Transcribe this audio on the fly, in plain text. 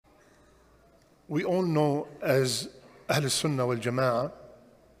We all know as Ahl Sunnah wal Jama'ah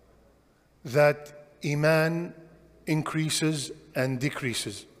that Iman increases and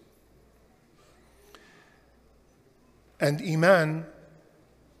decreases. And Iman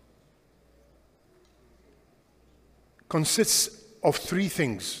consists of three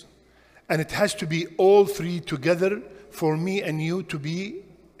things. And it has to be all three together for me and you to be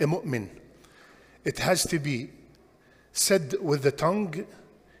a mu'min. It has to be said with the tongue,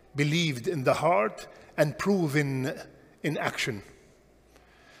 believed in the heart, and proven in action.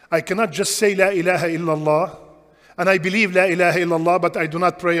 I cannot just say La ilaha illallah, and I believe La ilaha illallah, but I do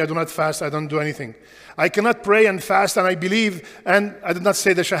not pray, I do not fast, I don't do anything. I cannot pray and fast, and I believe, and I did not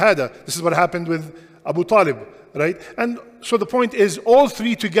say the Shahada. This is what happened with Abu Talib, right? And so the point is, all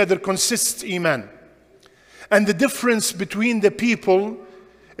three together consists Iman. And the difference between the people,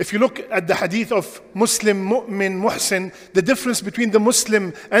 if you look at the hadith of Muslim, Mu'min, Muhsin, the difference between the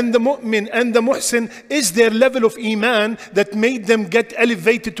Muslim and the Mu'min and the Muhsin is their level of Iman that made them get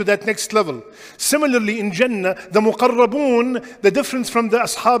elevated to that next level. Similarly in Jannah, the Muqarrabun, the difference from the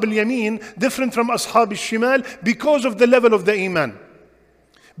Ashab al-Yameen, different from Ashab al-Shimal because of the level of the Iman.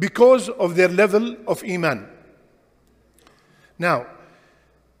 Because of their level of Iman. Now,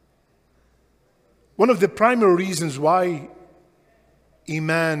 one of the primary reasons why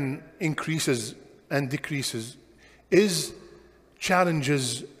Iman increases and decreases is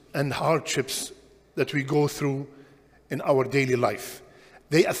challenges and hardships that we go through in our daily life.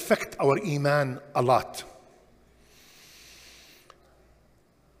 They affect our Iman a lot.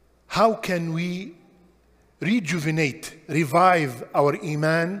 How can we rejuvenate, revive our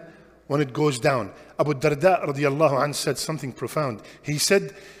Iman when it goes down? Abu Darda radiallahu anhu said something profound. He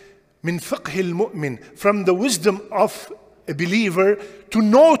said, "Min fiqh al-mu'min," from the wisdom of a believer to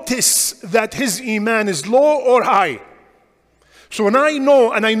notice that his Iman is low or high. So when I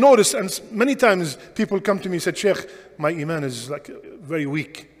know and I notice, and many times people come to me and say, "Sheikh, my Iman is like very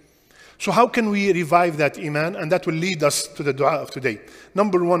weak." So how can we revive that Iman? And that will lead us to the dua of today.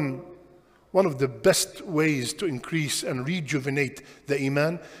 Number one of the best ways to increase and rejuvenate the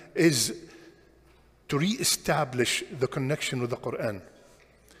Iman is to re-establish the connection with the Quran.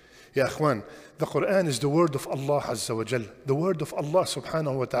 Ya Akhwan, the Quran is the word of Allah Azza wa Jal, the word of Allah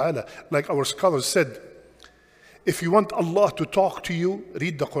subhanahu wa ta'ala. Like our scholars said, if you want Allah to talk to you,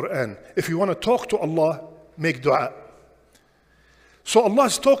 read the Quran. If you want to talk to Allah, make dua. So Allah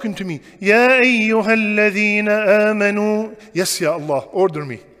is talking to me. Ya ayyuhalladhina amanu. Yes, Ya Allah, order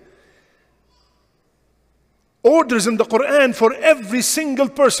me. Orders in the Quran for every single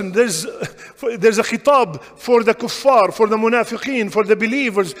person. There's a khitab for the kuffar, for the munafiqeen, for the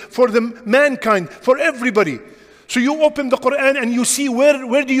believers, for the mankind, for everybody. So you open the Quran and you see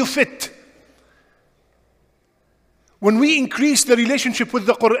where do you fit. When we increase the relationship with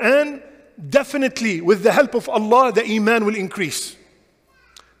the Quran, definitely with the help of Allah, the Iman will increase.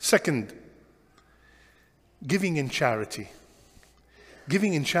 Second, giving in charity.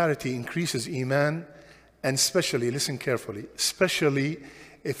 Giving in charity increases Iman. And especially, listen carefully, especially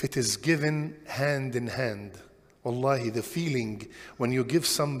if it is given hand in hand. Wallahi, the feeling when you give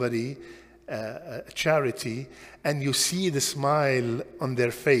somebody a charity and you see the smile on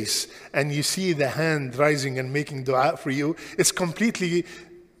their face and you see the hand rising and making dua for you, it's completely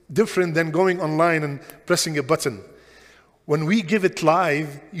different than going online and pressing a button. When we give it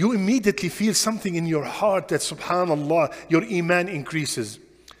live, you immediately feel something in your heart that, subhanallah, your Iman increases.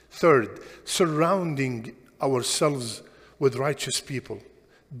 Third, surrounding ourselves with righteous people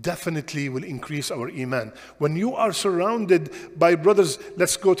definitely will increase our Iman. When you are surrounded by brothers,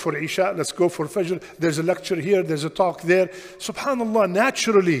 let's go for Isha, let's go for Fajr, there's a lecture here, there's a talk there. SubhanAllah,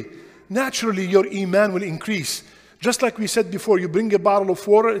 naturally your Iman will increase. Just like we said before, you bring a bottle of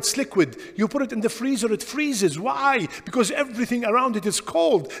water, it's liquid. You put it in the freezer, it freezes. Why? Because everything around it is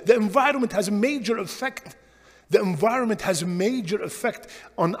cold. The environment has a major effect. The environment has a major effect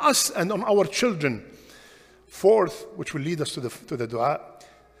on us and on our children. Fourth, which will lead us to the dua.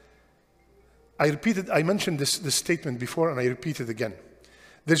 I mentioned this statement before and I repeat it again.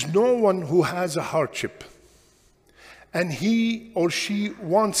 There's no one who has a hardship and he or she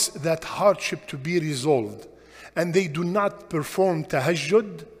wants that hardship to be resolved and they do not perform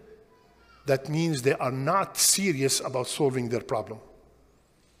tahajjud, that means they are not serious about solving their problem.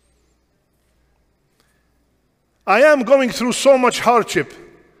 I am going through so much hardship.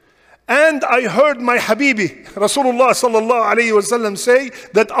 And I heard my Habibi, Rasulullah sallallahu alayhi wa sallam, say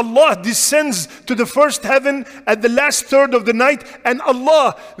that Allah descends to the first heaven at the last third of the night, and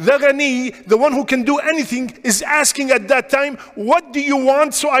Allah, the Ghani, the one who can do anything, is asking at that time, what do you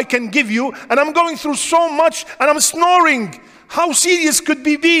want so I can give you? And I'm going through so much and I'm snoring. How serious could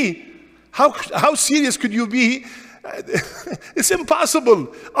we be? How serious could you be? It's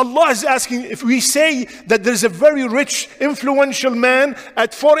impossible. Allah is asking, if we say that there's a very rich, influential man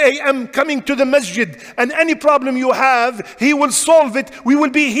at 4 a.m. coming to the masjid, and any problem you have, he will solve it. We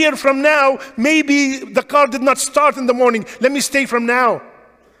will be here from now. Maybe the car did not start in the morning. Let me stay from now.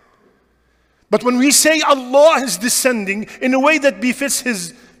 But when we say Allah is descending in a way that befits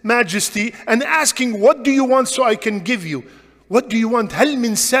His Majesty and asking, what do you want so I can give you? What do you want? هل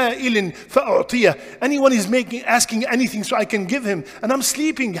من سائل فأعطيه. Anyone is asking anything so I can give him. And I'm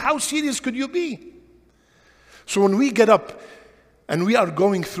sleeping. How serious could you be? So when we get up and we are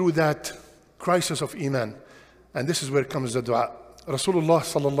going through that crisis of Iman, and this is where comes the dua. Rasulullah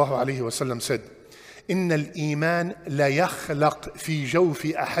sallallahu alayhi wa sallam said, إن الإيمان لا يخلق في جوف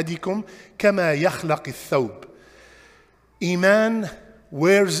أحدكم كما يخلق الثوب. Iman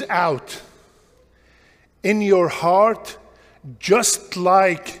wears out in your heart just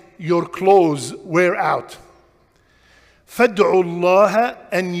like your clothes wear out. فادعوا الله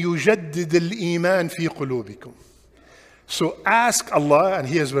أن يجدد الإيمان في قلوبكم. So ask Allah, and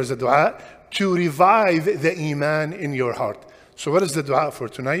here's where's the dua, to revive the Iman in your heart. So what is the dua for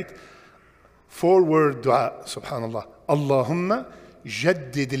tonight? 4-word dua, subhanallah. Allahumma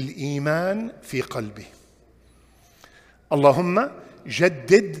jaddid al-Iman fi qalbi. Allahumma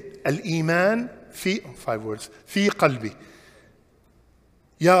jaddid al-Iman fi, 5 words, fi qalbi.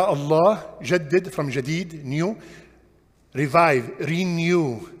 Ya Allah, jaddid from jadid, new, revive,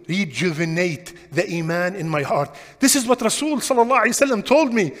 renew, rejuvenate the Iman in my heart. This is what Rasul sallallahu alaihi wasallam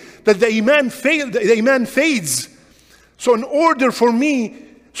told me, that the Iman fades. So in order for me,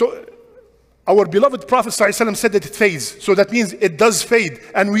 so our beloved Prophet sallallahu alaihi wasallam said that it fades. So that means it does fade.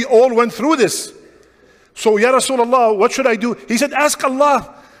 And we all went through this. So Ya Rasulullah, what should I do? He said, ask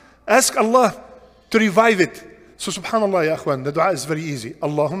Allah to revive it. So subhanallah ya akhwan, the dua is very easy.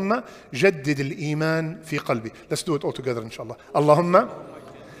 Allahumma jaddid al-Iman fi qalbi. Let's do it all together inshallah. Allahumma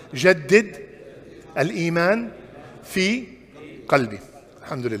jaddid al-Iman fi qalbi.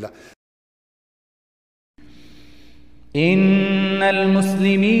 Alhamdulillah. إن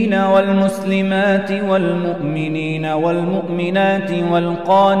المسلمين والمسلمات والمؤمنين والمؤمنات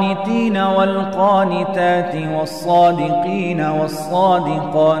والقانتين والقانتات والصادقين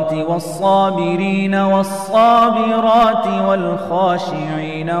والصادقات والصابرين والصابرات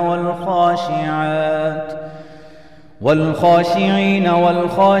والخاشعين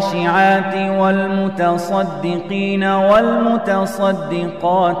والخاشعات والمتصدقين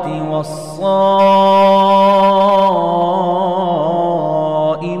والمتصدقات والصائمين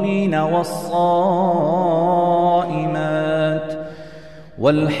والصائمات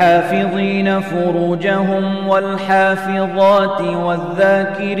والحافظين فروجهم والحافظات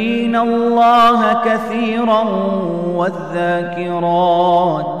والذاكرين الله كثيرا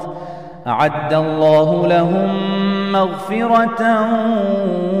والذاكرات أعد الله لهم مغفرة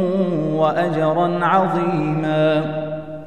وأجرا عظيما.